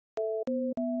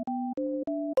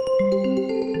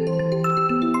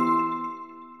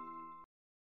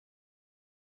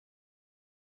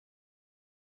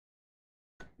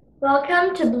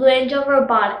Welcome to Blue Angel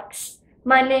Robotics.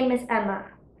 My name is Emma.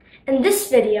 In this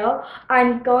video,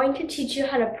 I'm going to teach you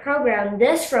how to program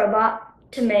this robot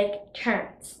to make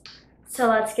turns. So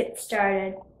let's get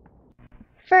started.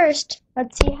 First,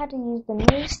 let's see how to use the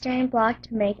move steering block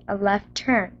to make a left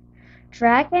turn.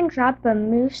 Drag and drop the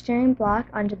move steering block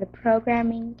onto the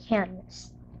programming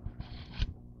canvas.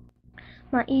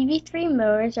 My EV3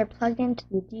 motors are plugged into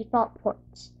the default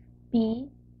ports, B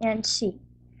and C,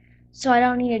 so I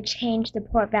don't need to change the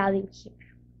port value here.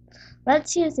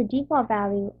 Let's use the default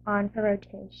value on for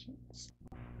rotations.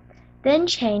 Then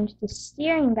change the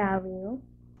steering value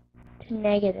to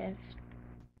negative.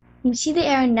 You see the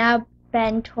arrow now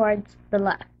bend towards the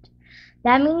left.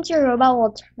 That means your robot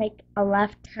will make a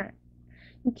left turn.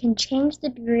 You can change the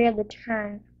degree of the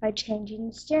turn by changing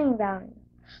the steering value.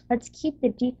 Let's keep the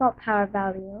default power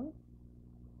value,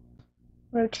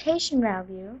 rotation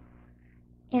value,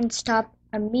 and stop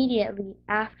immediately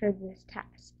after this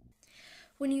task.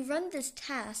 When you run this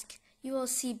task, you will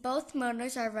see both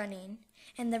motors are running,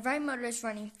 and the right motor is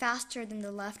running faster than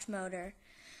the left motor.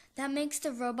 That makes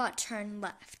the robot turn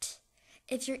left.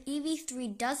 If your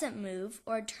EV3 doesn't move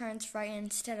or turns right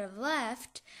instead of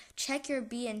left, check your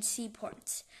B and C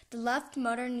ports. The left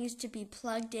motor needs to be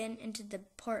plugged into the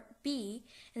port B,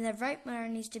 and the right motor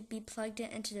needs to be plugged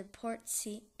into the port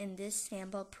C in this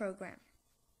sample program.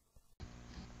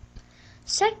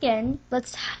 Second,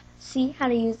 let's see how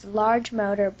to use the large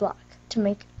motor block to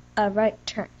make a right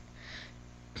turn.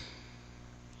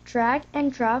 Drag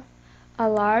and drop a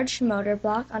large motor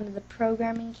block onto the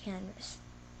programming canvas.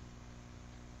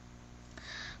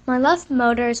 My left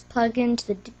motor is plugged into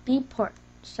the B port,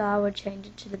 so I will change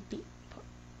it to the B port.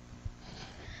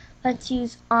 Let's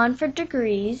use on for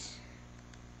degrees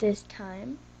this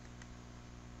time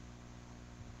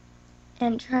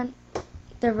and turn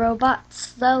the robot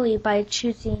slowly by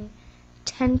choosing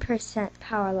 10%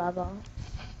 power level.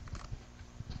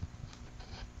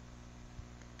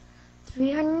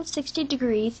 360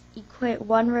 degrees equate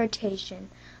one rotation,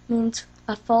 means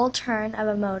a full turn of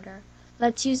a motor.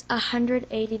 Let's use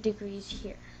 180 degrees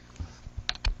here.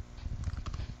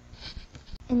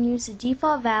 And use the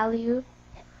default value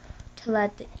to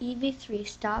let the EV3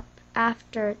 stop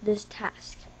after this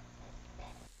task.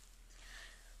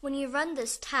 When you run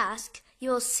this task, you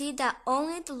will see that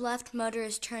only the left motor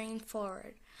is turning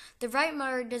forward. The right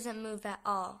motor doesn't move at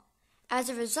all. As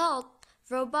a result,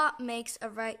 robot makes a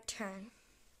right turn.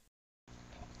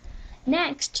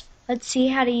 Next, let's see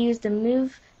how to use the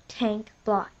move tank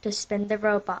block to spin the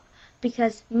robot,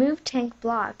 because move tank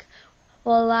block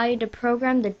will allow you to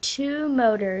program the two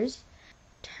motors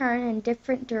turn in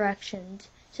different directions,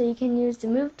 so you can use the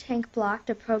move tank block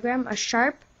to program a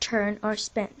sharp turn or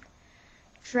spin.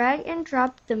 Drag and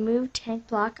drop the move tank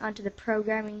block onto the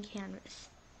programming canvas.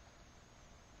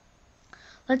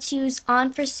 Let's use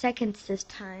on for seconds this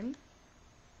time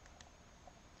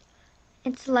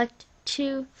and select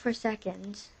 2 for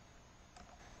seconds.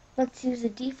 Let's use the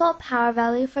default power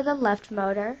value for the left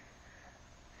motor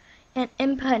and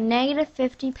input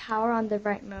 -50 power on the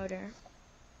right motor.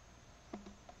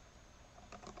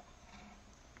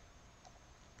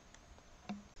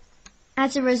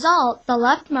 As a result, the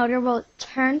left motor will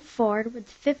turn forward with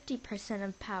 50%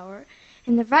 of power,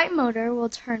 and the right motor will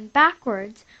turn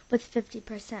backwards with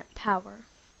 50% power.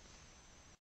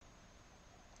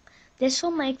 This will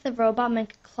make the robot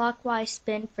make a clockwise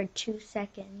spin for 2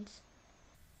 seconds.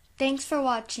 Thanks for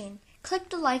watching. Click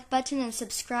the like button and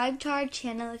subscribe to our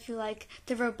channel if you like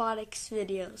the robotics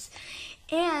videos.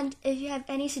 And if you have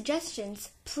any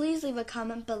suggestions, please leave a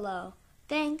comment below.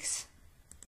 Thanks!